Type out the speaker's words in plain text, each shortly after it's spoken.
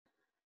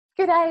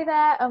Good day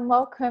there, and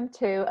welcome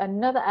to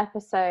another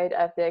episode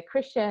of the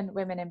Christian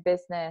Women in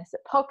Business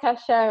podcast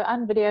show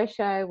and video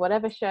show,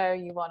 whatever show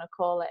you want to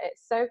call it.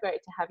 It's so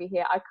great to have you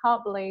here. I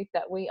can't believe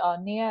that we are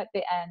near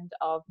the end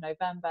of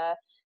November.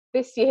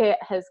 This year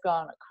has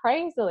gone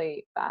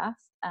crazily fast.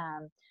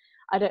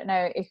 I don't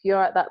know if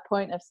you're at that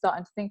point of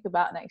starting to think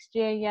about next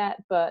year yet,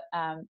 but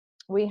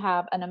we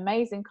have an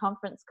amazing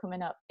conference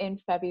coming up in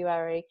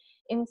February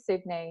in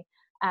Sydney.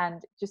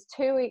 And just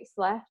 2 weeks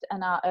left,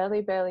 and our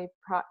early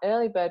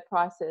bird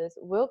prices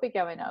will be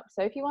going up.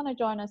 So if you want to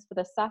join us for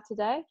the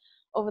Saturday,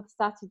 over the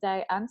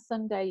Saturday and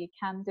Sunday, you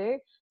can do.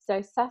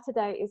 So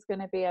Saturday is going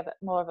to be a bit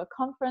more of a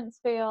conference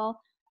feel.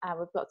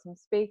 We've got some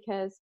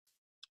speakers.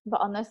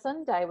 But on the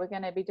Sunday, we're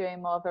going to be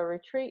doing more of a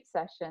retreat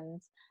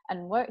sessions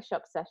and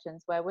workshop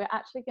sessions where we're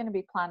actually going to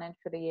be planning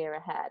for the year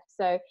ahead.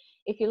 So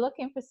if you're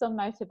looking for some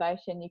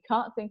motivation, you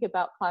can't think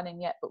about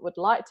planning yet, but would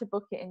like to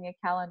book it in your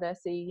calendar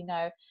so you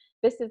know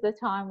this is the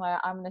time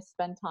where I'm going to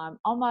spend time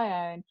on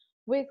my own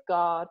with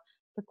God,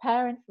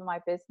 preparing for my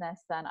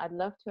business, then I'd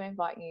love to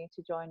invite you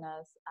to join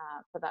us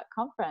for that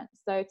conference.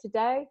 So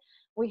today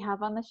we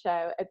have on the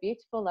show a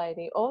beautiful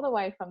lady all the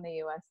way from the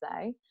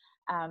USA.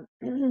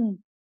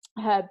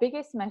 Her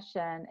biggest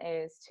mission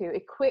is to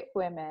equip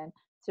women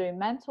through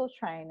mental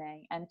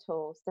training and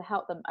tools to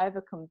help them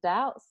overcome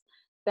doubts,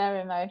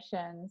 their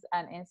emotions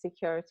and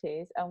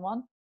insecurities.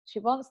 And she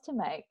wants to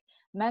make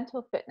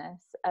mental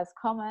fitness as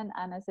common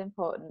and as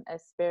important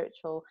as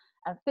spiritual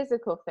and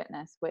physical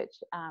fitness, which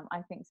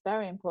I think is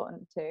very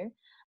important too.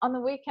 On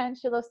the weekend,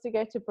 she loves to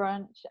go to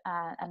brunch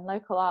and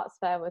local arts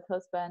fair with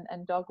husband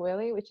and dog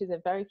Willie, which is a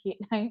very cute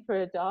name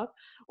for a dog.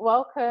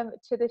 Welcome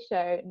to the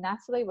show,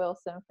 Natalie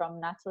Wilson from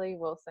Natalie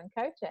Wilson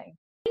Coaching.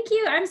 Thank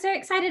you. I'm so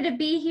excited to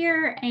be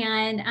here.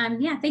 And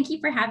thank you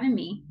for having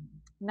me.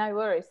 No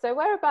worries. So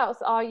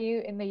whereabouts are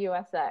you in the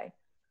USA?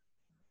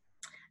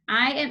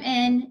 I am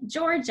in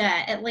Georgia,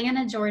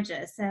 Atlanta,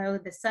 Georgia. So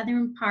the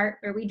southern part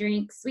where we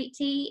drink sweet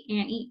tea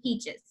and eat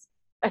peaches.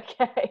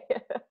 Okay.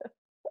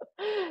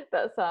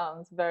 That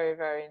sounds very,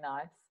 very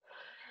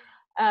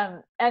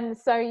nice. And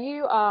so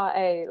you are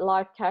a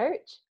life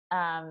coach,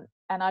 and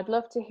I'd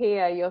love to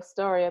hear your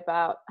story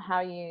about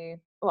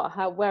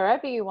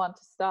wherever you want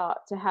to start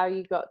to how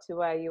you got to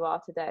where you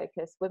are today,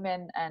 because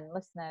women and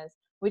listeners,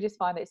 we just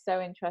find it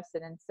so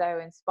interesting and so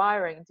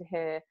inspiring to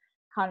hear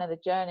kind of the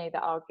journey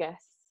that our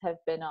guests have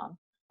been on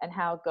and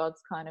how God's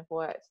kind of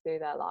worked through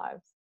their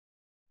lives.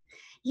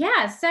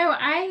 Yeah, so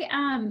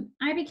I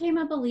became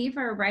a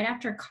believer right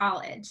after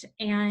college,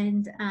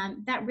 and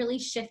that really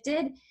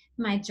shifted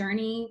my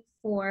journey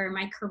for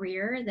my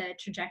career, the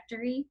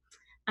trajectory,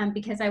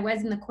 because I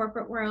was in the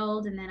corporate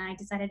world, and then I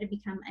decided to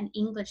become an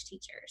English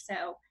teacher.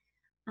 So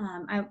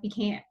I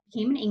became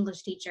an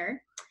English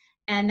teacher,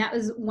 and that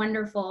was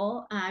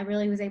wonderful. I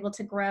really was able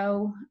to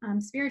grow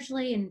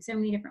spiritually in so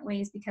many different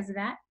ways because of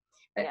that.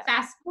 But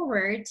Fast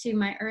forward to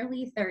my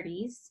early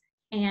 30s,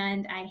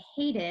 and I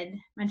hated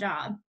my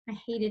job. I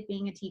hated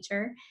being a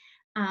teacher.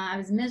 I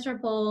was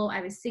miserable.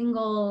 I was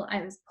single.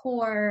 I was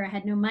poor. I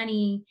had no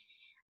money.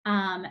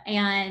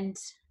 And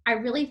I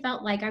really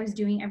felt like I was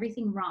doing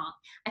everything wrong.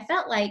 I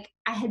felt like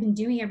I had been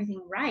doing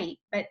everything right,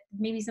 but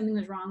maybe something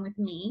was wrong with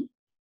me.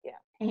 Yeah.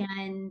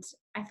 And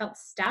I felt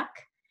stuck.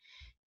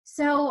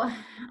 So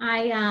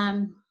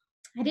I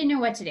didn't know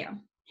what to do.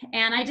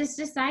 And I just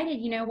decided,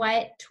 you know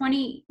what,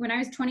 when I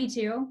was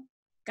 22,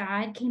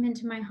 God came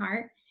into my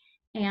heart,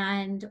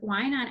 and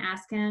why not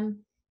ask him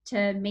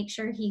to make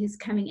sure he's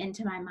coming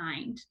into my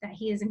mind, that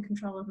he is in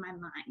control of my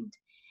mind.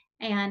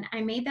 And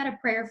I made that a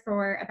prayer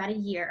for about a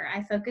year.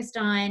 I focused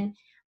on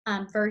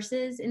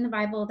verses in the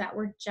Bible that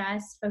were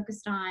just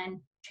focused on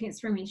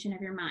transformation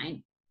of your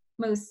mind.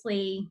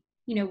 Mostly,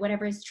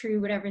 whatever is true,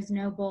 whatever is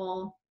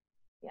noble.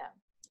 Yeah.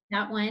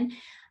 That one.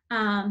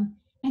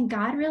 And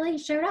God really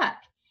showed up.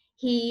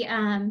 He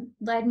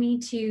led me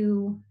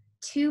to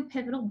two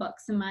pivotal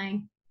books in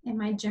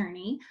my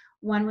journey.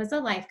 One was a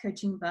life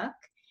coaching book,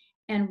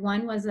 and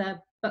one was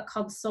a book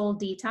called Soul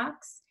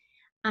Detox.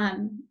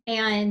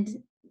 And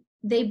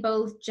they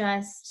both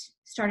just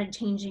started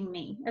changing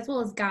me, as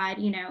well as God,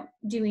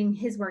 doing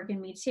his work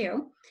in me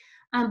too.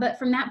 But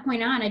from that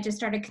point on, I just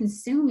started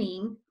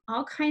consuming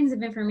all kinds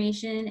of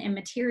information and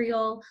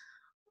material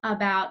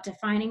about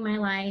defining my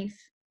life,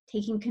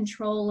 taking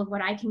control of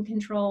what I can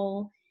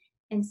control,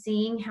 and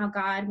seeing how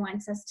God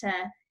wants us to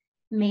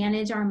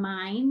manage our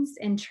minds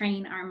and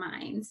train our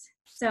minds.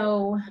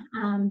 So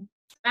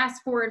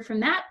fast forward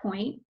from that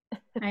point,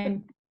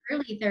 I'm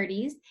early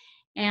 30s,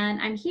 and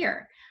I'm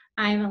here.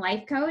 I'm a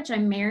life coach.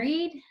 I'm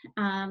married.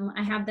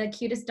 I have the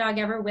cutest dog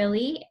ever,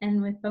 Willie,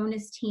 and with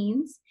bonus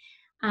teens.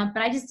 But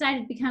I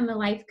decided to become a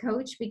life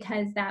coach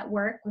because that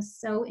work was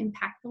so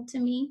impactful to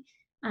me,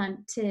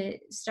 to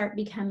start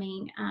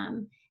becoming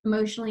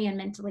emotionally and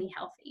mentally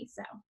healthy.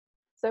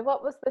 So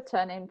what was the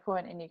turning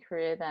point in your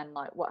career then?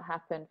 Like, what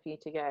happened for you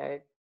to go,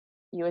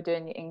 you were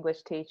doing your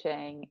English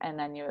teaching, and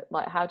then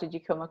how did you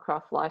come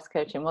across life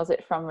coaching? Was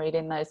it from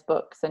reading those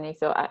books and you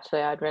thought,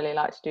 actually, I'd really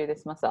like to do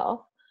this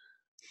myself?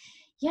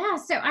 Yeah,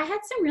 so I had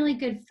some really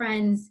good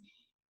friends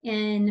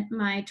in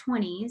my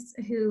 20s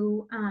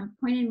who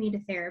pointed me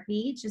to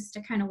therapy just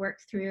to kind of work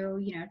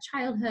through,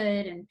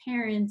 childhood and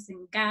parents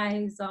and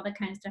guys, all that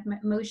kind of stuff, my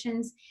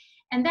emotions.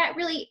 And that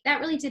really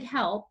did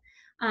help.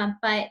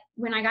 But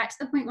when I got to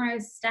the point where I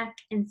was stuck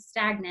and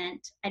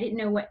stagnant, I didn't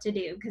know what to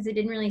do because it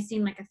didn't really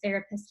seem like a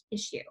therapist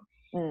issue.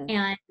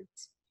 And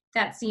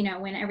that's,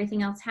 when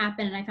everything else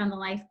happened and I found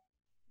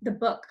the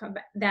book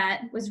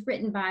that was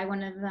written by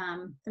one of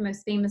the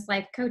most famous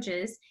life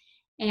coaches.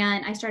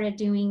 And I started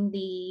doing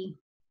the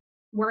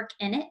work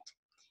in it.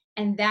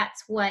 And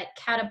that's what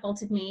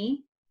catapulted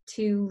me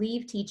to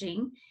leave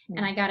teaching.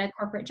 And I got a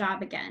corporate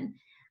job again.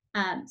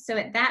 So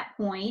at that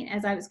point,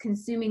 as I was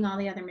consuming all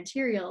the other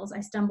materials, I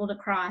stumbled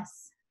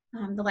across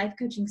the life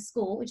coaching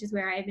school, which is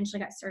where I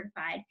eventually got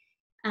certified.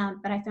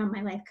 But I found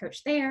my life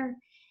coach there.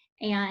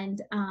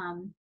 And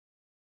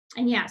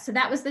yeah, so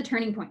that was the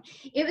turning point.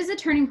 It was a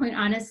turning point,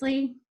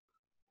 honestly,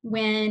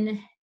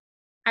 when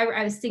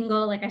I was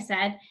single, like I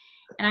said.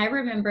 And I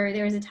remember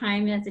there was a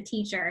time as a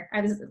teacher,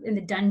 I was in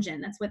the dungeon.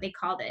 That's what they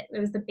called it. It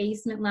was the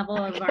basement level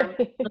of our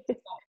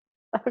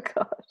Oh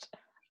gosh.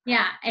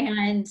 Yeah.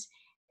 And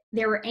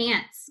there were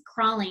ants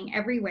crawling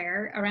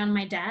everywhere around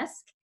my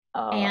desk.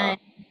 And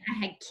I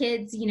had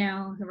kids,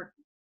 who were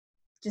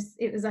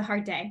it was a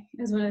hard day.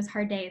 It was one of those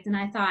hard days. And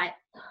I thought,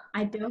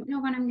 I don't know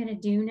what I'm going to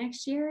do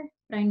next year,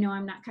 but I know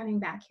I'm not coming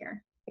back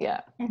here.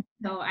 Yeah. And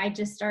so I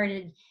just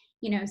started,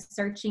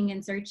 searching.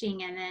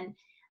 And then,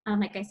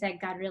 like I said,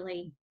 God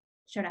really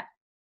showed up.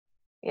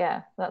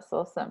 Yeah, that's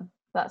awesome.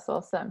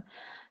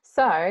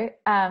 So,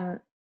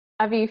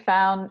 have you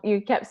found,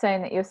 you kept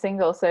saying that you're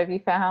single, so have you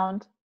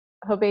found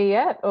hubby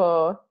yet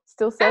or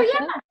still searching?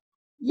 Oh,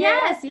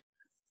 yeah. Yes.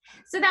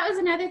 So that was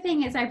another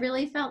thing is I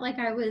really felt like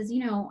I was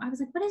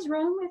like, what is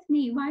wrong with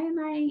me? Why am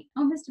I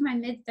almost in my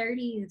mid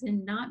 30s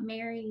and not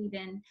married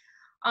and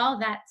all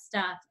that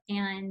stuff?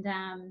 And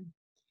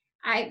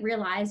I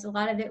realized a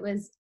lot of it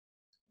was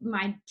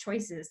my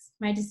choices,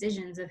 my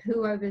decisions of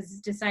who I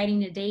was deciding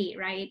to date,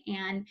 right?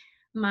 And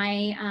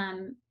my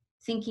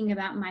thinking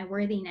about my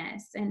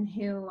worthiness and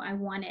who I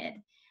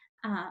wanted.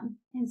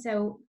 And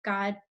so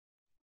God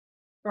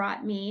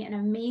brought me an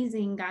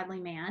amazing godly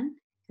man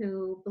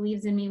who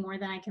believes in me more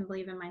than I can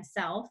believe in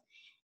myself.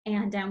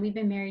 And we've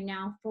been married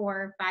now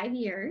for 5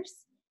 years.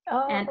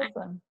 Oh, and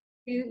awesome.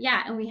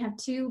 And we have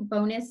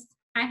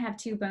I have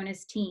two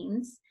bonus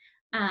teens.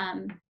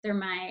 They're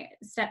my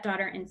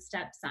stepdaughter and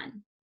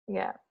stepson.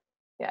 Yeah,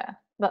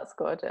 that's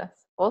gorgeous.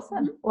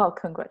 Awesome. Well,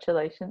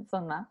 congratulations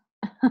on that.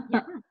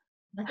 Yeah,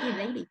 lucky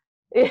lady.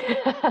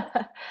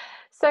 Yeah.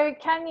 So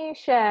can you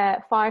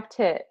share 5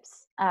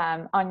 tips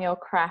on your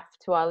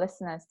craft to our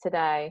listeners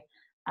today?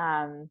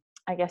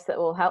 I guess that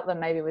will help them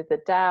maybe with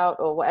the doubt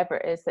or whatever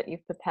it is that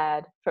you've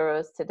prepared for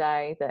us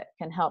today that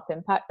can help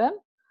impact them.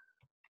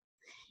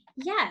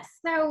 Yes.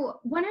 So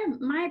one of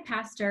my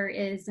pastor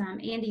is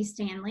Andy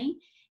Stanley,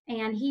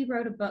 and he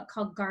wrote a book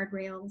called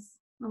Guardrails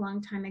a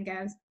long time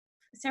ago,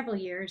 several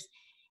years.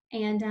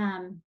 And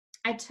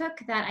I took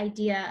that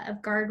idea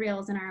of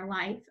guardrails in our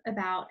life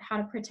about how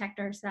to protect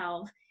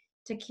ourselves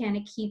to kind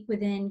of keep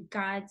within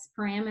God's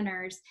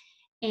parameters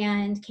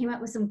and came up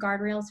with some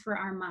guardrails for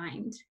our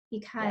mind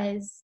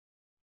because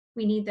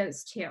we need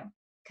those too,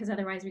 because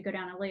otherwise we go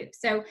down a loop.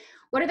 So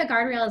what are the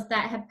guardrails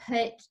that have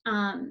put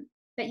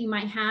that you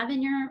might have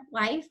in your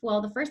life?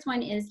 Well, the first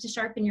one is to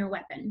sharpen your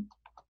weapon.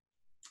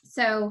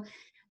 So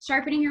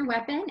sharpening your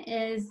weapon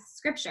is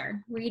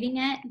scripture, reading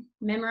it,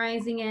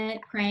 memorizing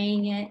it,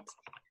 praying it,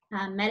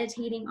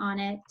 meditating on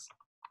it,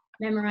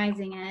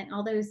 memorizing it,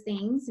 all those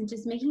things, and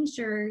just making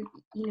sure,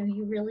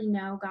 you really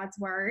know God's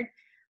word.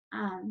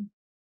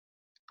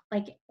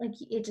 Like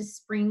it just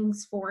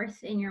springs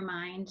forth in your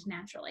mind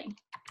naturally.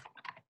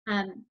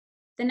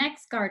 The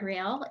next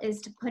guardrail is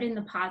to put in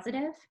the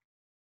positive.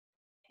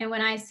 And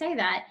when I say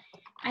that,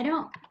 I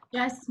don't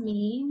just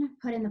mean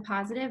put in the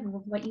positive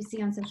of what you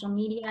see on social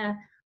media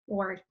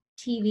or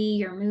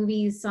TV or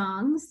movies,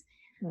 songs,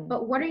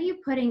 but what are you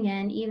putting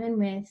in even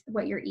with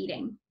what you're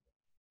eating?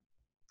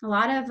 A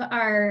lot of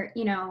our,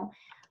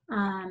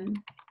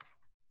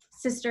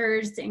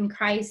 sisters in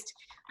Christ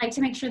like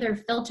to make sure they're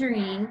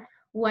filtering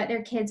what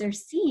their kids are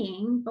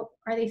seeing, but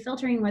are they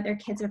filtering what their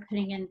kids are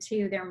putting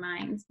into their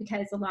minds?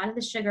 Because a lot of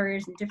the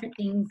sugars and different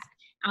things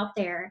out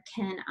there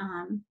can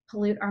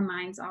pollute our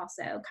minds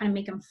also, kind of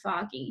make them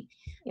foggy.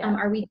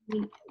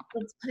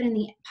 Let's put in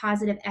the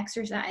positive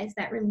exercise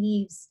that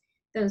relieves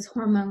those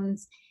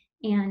hormones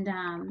and,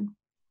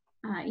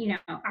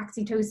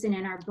 oxytocin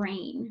in our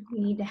brain.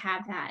 We need to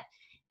have that.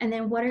 And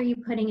then what are you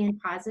putting in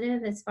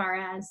positive as far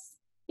as,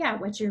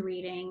 what you're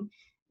reading,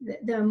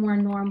 the more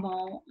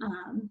normal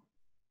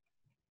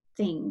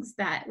things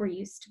that we're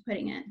used to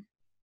putting in.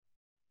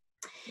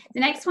 The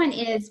next one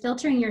is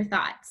filtering your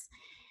thoughts.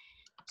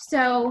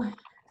 So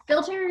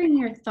filtering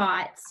your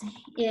thoughts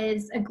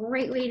is a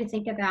great way to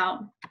think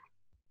about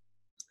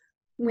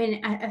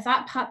when a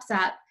thought pops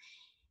up.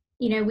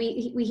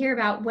 We hear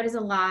about what is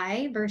a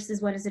lie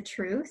versus what is a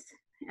truth.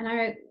 And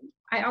I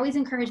always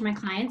encourage my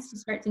clients to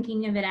start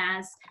thinking of it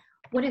as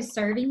what is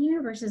serving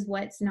you versus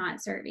what's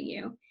not serving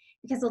you.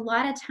 because a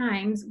lot of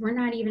times we're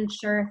not even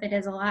sure if it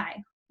is a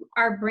lie.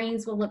 Our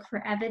brains will look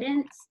for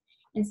evidence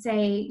and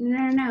say,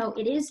 no,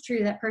 it is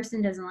true that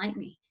person doesn't like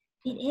me.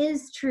 It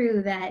is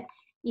true that,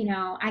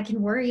 I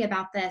can worry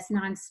about this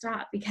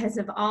nonstop because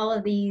of all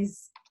of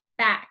these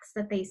facts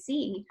that they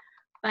see.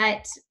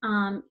 But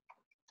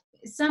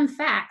some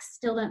facts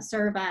still don't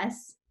serve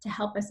us to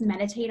help us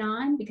meditate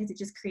on, because it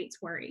just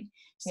creates worry.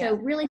 So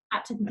really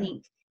stop to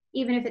think,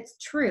 even if it's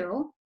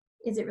true,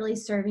 is it really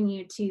serving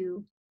you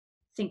to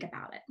think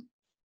about it?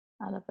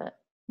 I love it.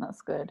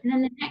 That's good. And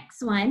then the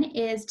next one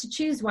is to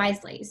choose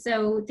wisely.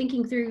 So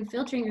thinking through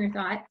filtering your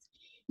thoughts,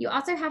 you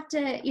also have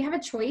a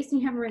choice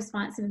and you have a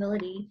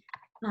responsibility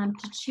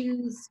to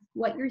choose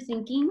what you're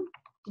thinking,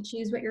 to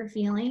choose what you're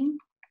feeling,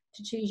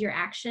 to choose your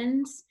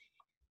actions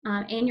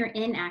and your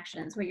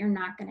inactions, what you're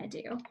not going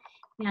to do.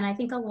 And I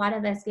think a lot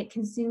of us get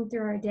consumed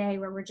through our day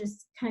where we're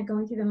just kind of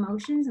going through the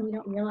motions and we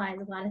don't realize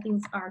a lot of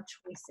things are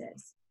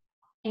choices.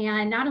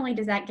 And not only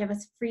does that give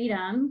us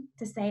freedom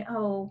to say,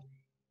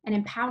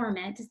 and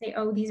empowerment to say,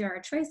 these are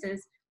our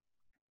choices,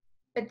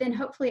 but then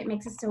hopefully it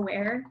makes us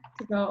aware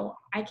to go,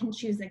 I can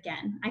choose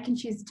again. I can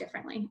choose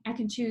differently. I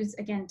can choose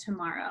again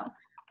tomorrow,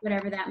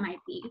 whatever that might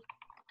be.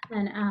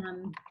 And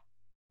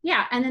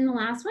and then the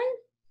last one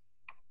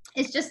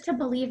is just to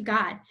believe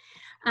God.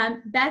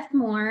 Beth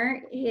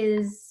Moore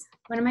is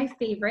one of my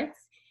favorites,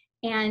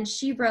 and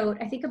she wrote,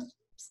 I think, a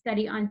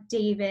study on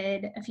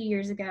David a few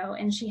years ago,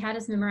 and she had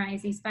us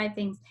memorize these 5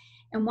 things.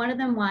 And one of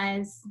them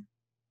was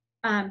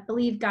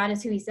believe God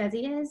is who he says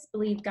he is,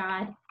 believe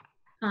God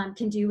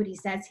can do what he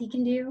says he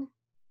can do.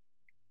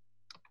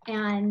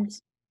 And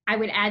I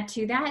would add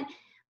to that,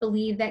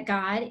 believe that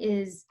God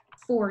is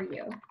for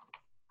you.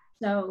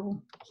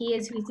 So he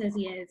is who he says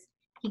he is,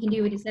 he can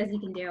do what he says he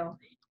can do,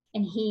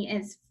 and he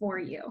is for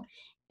you.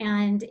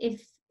 And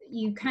if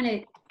you kind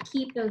of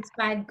keep those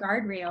 5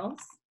 guardrails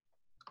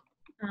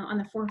on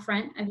the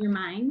forefront of your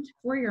mind,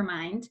 for your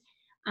mind,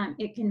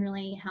 it can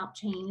really help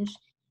change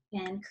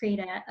and create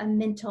a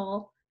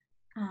mental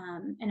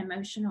and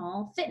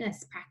emotional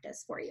fitness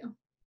practice for you.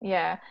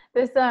 Yeah,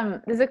 there's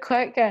a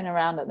quote going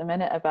around at the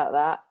minute about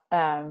that.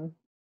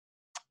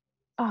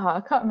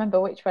 I can't remember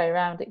which way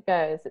around it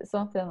goes. It's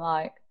something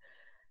like,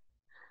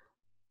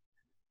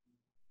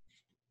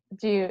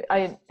 you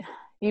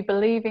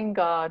believe in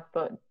God,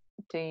 but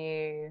do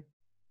you?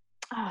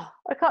 I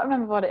can't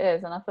remember what it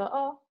is, and I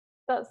thought,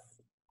 that's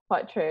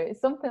quite true.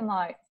 It's something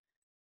like,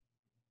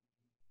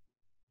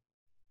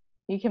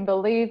 you can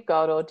believe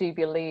God, or do you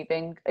believe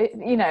in it?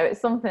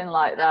 It's something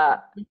like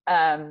that.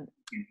 Have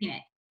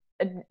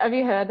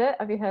you heard it?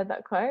 Have you heard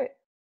that quote?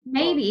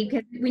 Maybe,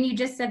 because when you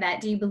just said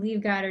that, do you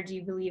believe God or do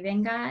you believe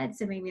in God?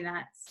 So maybe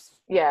that's...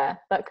 Yeah,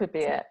 that could be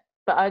it.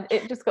 But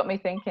it just got me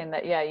thinking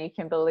that, you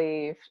can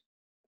believe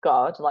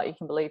God, like you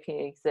can believe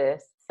he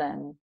exists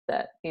and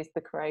that he's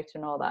the creator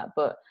and all that,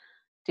 but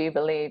do you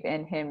believe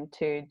in him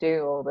to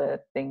do all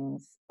the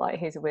things, like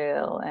his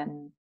will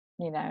and,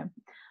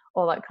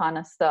 all that kind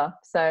of stuff?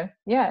 So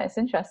yeah, it's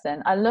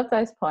interesting. I love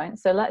those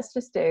points. So let's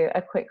just do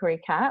a quick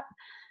recap.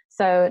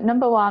 So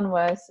number 1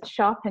 was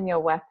sharpen your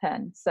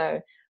weapon.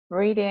 So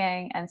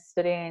reading and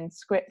studying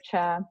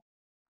scripture.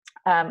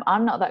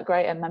 I'm not that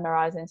great at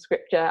memorizing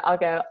scripture. I'll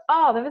go,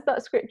 there was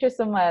that scripture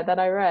somewhere that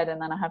I read,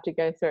 and then I have to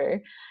go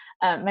through.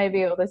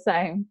 Maybe all the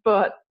same,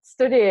 but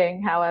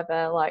studying,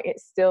 however, like it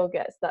still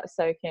gets that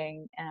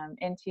soaking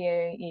into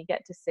you. You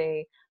get to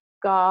see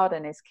God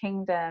and his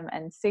kingdom,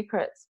 and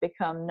secrets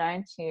become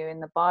known to you in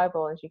the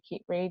Bible as you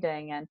keep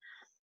reading. And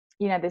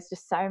there's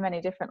just so many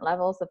different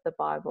levels of the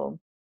Bible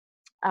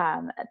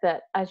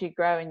that as you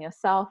grow in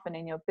yourself and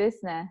in your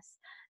business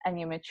and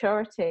your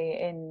maturity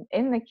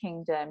in the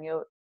kingdom,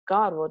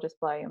 God will just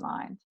blow your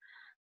mind.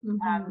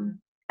 Mm-hmm.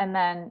 And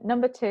then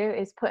number 2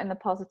 is put in the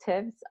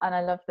positives. And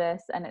I love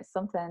this. And it's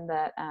something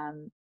that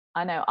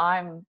I know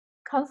I'm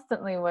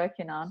constantly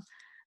working on.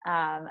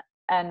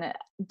 And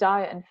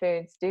diet and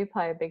foods do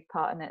play a big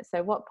part in it.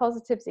 So what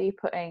positives are you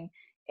putting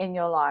in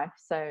your life?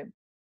 So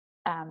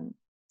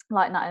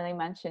like Natalie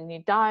mentioned,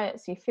 your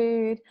diets, your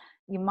food,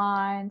 your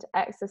mind,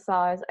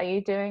 exercise. Are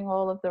you doing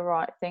all of the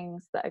right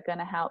things that are going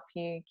to help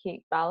you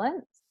keep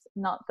balance?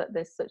 Not that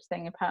there's such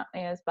thing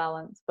apparently as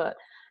balance, but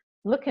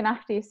looking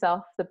after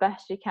yourself the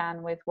best you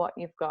can with what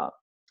you've got.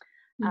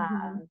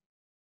 Mm-hmm.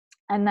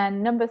 And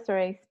then number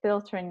 3,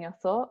 filtering your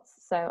thoughts.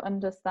 So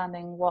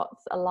understanding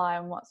what's a lie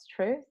and what's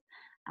truth,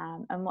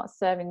 and what's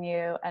serving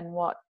you and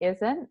what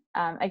isn't.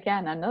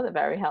 Again, another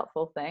very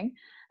helpful thing.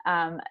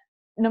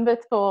 Number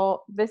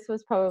 4, this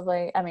was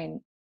probably,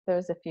 there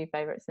was a few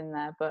favorites in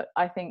there, but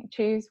I think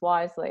choose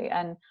wisely.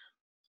 And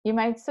you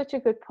made such a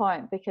good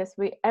point, because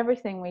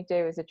everything we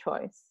do is a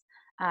choice.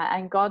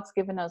 And God's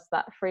given us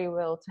that free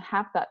will to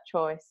have that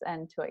choice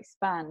and to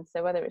expand.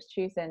 So whether it's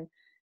choosing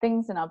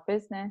things in our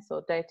business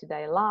or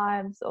day-to-day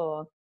lives,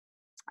 or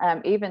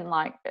even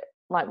like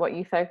what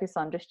you focus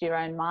on, just your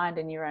own mind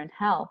and your own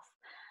health.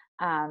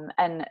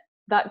 And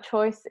that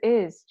choice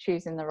is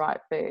choosing the right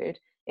food.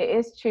 It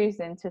is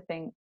choosing to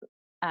think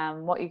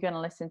what you're going to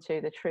listen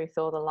to, the truth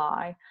or the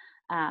lie.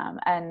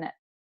 And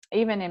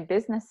even in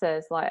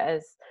businesses, like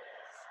as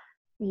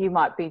you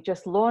might be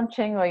just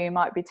launching, or you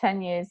might be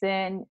 10 years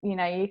in. You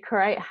know, you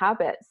create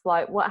habits.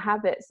 Like, what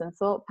habits and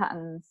thought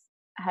patterns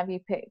have you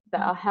picked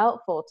that are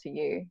helpful to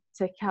you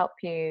to help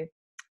you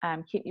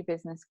keep your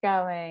business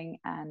going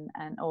and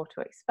or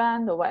to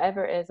expand, or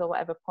whatever it is, or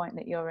whatever point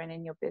that you're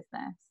in your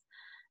business.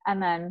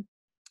 And then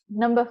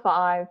number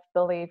 5,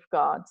 believe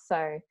God.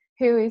 So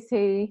who is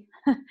he?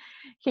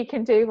 He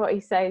can do what he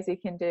says he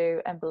can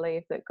do, and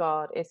believe that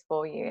God is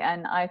for you.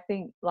 And I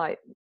think, like,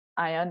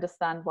 I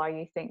understand why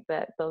you think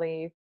that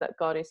believe that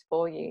God is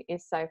for you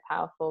is so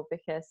powerful,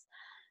 because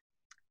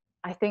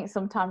I think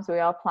sometimes we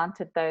are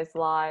planted those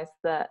lies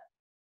that,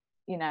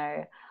 you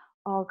know,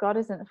 oh, God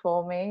isn't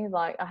for me.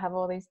 Like, I have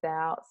all these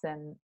doubts,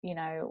 and, you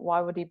know,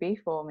 why would he be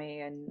for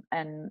me?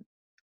 And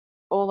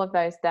all of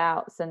those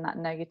doubts and that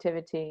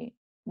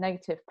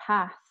negative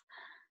path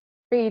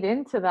feed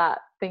into that,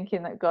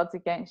 thinking that God's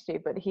against you,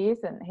 but he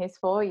isn't. He's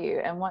for you.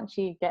 And once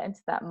you get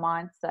into that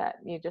mindset,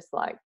 you're just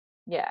like,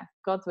 yeah,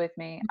 God's with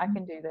me. I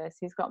can do this.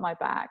 He's got my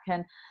back.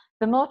 And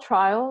the more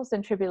trials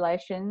and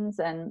tribulations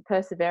and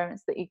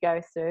perseverance that you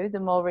go through, the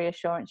more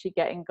reassurance you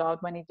get in God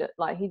when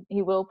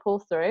he will pull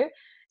through.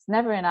 It's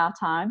never in our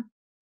time.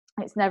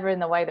 It's never in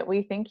the way that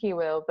we think he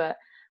will. But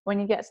when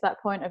you get to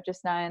that point of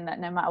just knowing that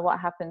no matter what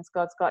happens,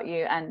 God's got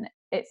you, and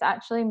it's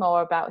actually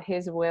more about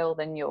his will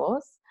than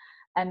yours,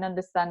 and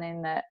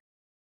understanding that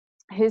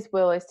his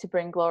will is to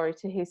bring glory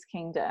to his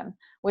kingdom.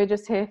 We're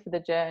just here for the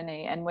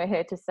journey, and we're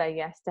here to say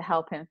yes to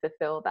help him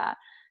fulfill that.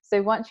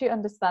 So once you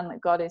understand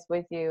that God is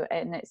with you,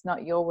 and it's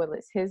not your will,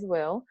 it's his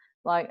will,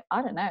 like,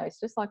 I don't know,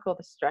 it's just like all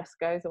the stress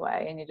goes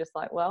away, and you're just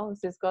like, well,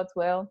 this is God's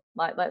will.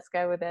 Like, let's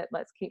go with it.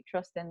 Let's keep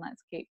trusting.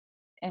 Let's keep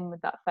in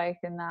with that faith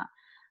in that.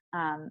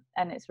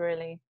 And it's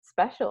really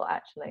special,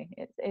 actually.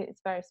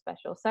 It's very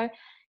special. So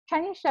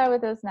can you share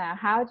with us now,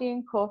 how do you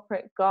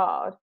incorporate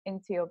God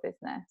into your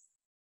business?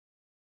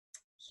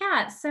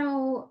 Yeah,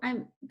 so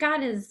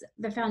God is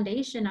the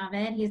foundation of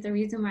it. He's the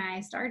reason why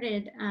I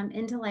started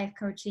into life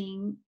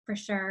coaching, for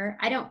sure.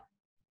 I don't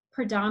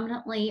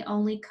predominantly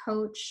only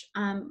coach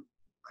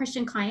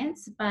Christian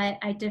clients, but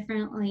I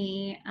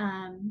definitely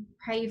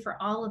pray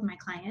for all of my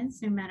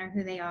clients, no matter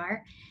who they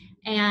are.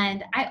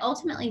 And I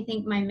ultimately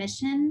think my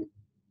mission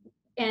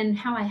and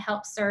how I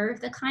help serve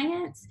the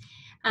clients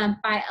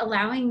by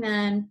allowing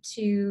them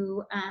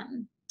to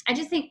I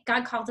just think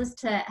God calls us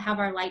to have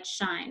our light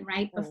shine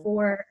right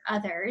before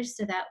others,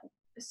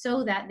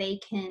 so that they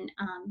can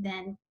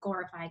then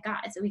glorify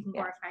God, so we can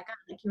glorify God,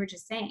 like you were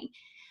just saying.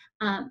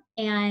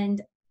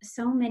 And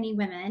so many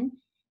women,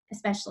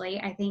 especially,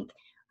 I think,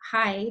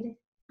 hide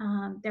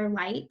their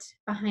light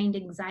behind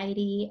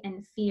anxiety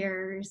and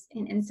fears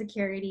and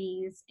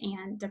insecurities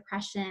and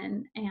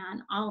depression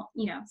and all,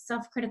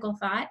 self-critical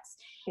thoughts.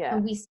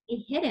 And we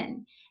stay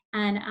hidden.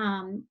 And,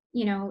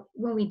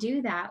 when we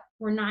do that,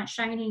 we're not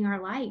shining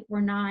our light. We're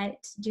not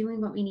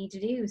doing what we need to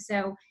do.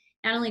 So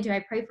not only do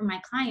I pray for my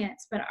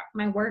clients, but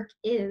my work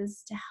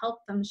is to help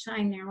them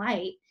shine their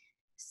light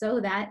so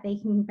that they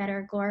can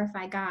better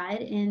glorify God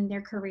in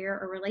their career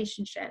or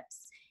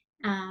relationships.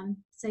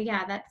 So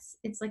yeah,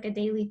 it's like a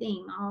daily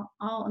thing,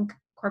 all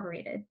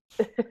incorporated.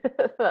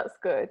 That's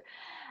good.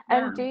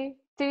 Yeah. And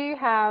do you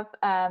have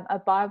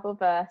a Bible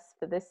verse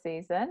for this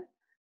season?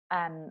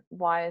 And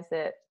why is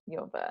it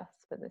your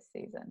verse for this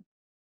season?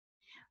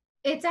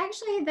 It's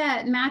actually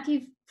the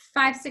Matthew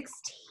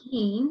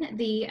 5:16,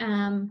 the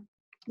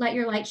let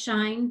your light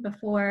shine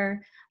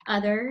before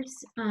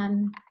others,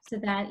 so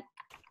that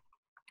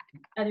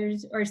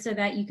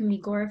you can be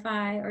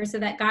glorified, or so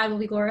that God will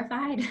be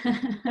glorified.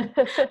 I'm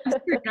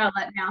screwing all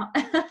that now.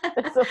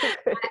 So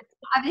good.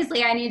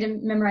 Obviously, I need to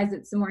memorize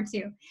it some more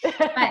too.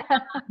 But,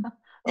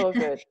 oh,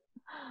 good.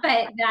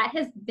 But that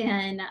has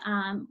been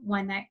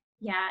one that,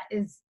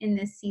 is in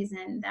this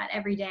season, that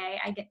every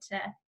day I get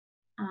to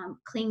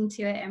cling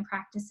to it and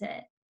practice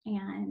it,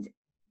 and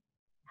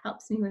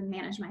helps me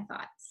manage my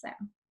thoughts. So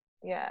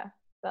yeah,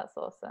 that's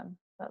awesome.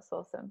 That's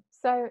awesome.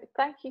 So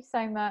thank you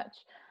so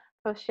much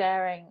for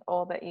sharing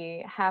all that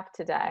you have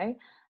today.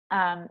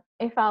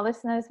 If our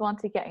listeners want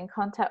to get in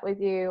contact with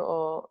you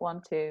or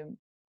want to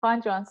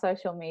find you on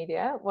social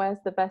media, where's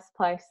the best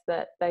place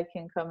that they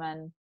can come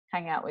and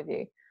hang out with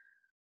you?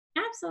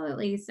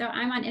 Absolutely. So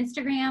I'm on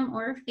Instagram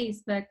or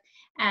Facebook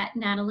at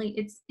Natalie.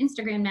 It's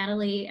Instagram,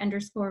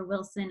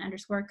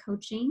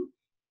 Natalie_Wilson_coaching.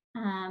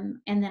 And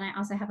then I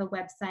also have a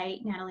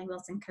website,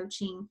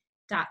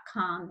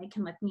 NatalieWilsonCoaching.com. They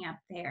can look me up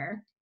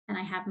there. And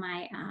I have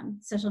my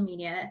social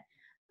media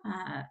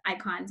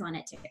icons on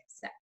it too.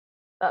 So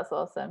that's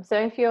awesome. So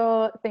if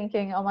you're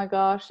thinking, oh my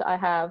gosh, I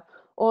have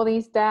all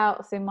these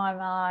doubts in my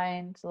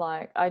mind,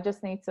 like I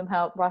just need some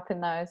help wrapping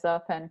those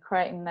up and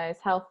creating those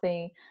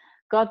healthy,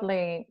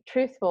 godly,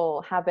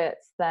 truthful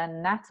habits,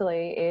 then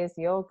Natalie is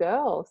your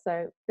girl.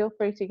 So feel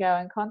free to go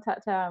and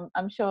contact her.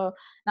 I'm sure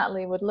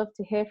Natalie would love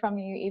to hear from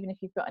you, even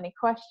if you've got any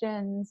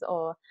questions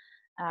or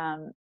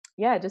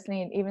just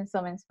need even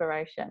some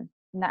inspiration.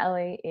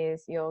 Natalie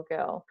is your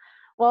girl.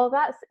 Well,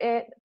 that's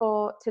it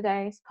for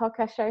today's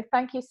podcast show.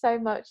 Thank you so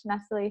much,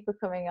 Natalie, for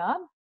coming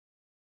on.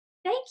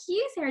 Thank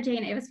you, Sarah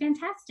Jane. It was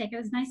fantastic. It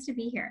was nice to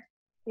be here.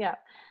 Yeah.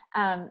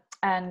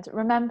 And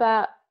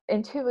remember,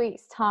 in 2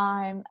 weeks'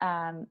 time,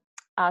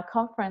 our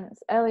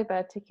conference early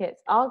bird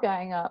tickets are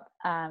going up.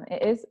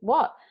 It is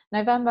what?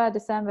 November,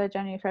 December,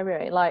 January,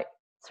 February, like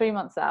 3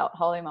 months out.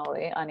 Holy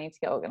moly, I need to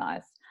get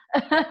organized.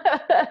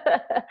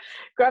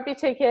 Grab your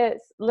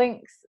tickets,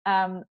 links,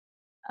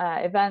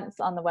 events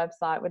on the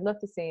website. We'd love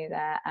to see you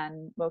there,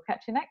 and we'll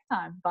catch you next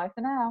time. Bye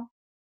for now.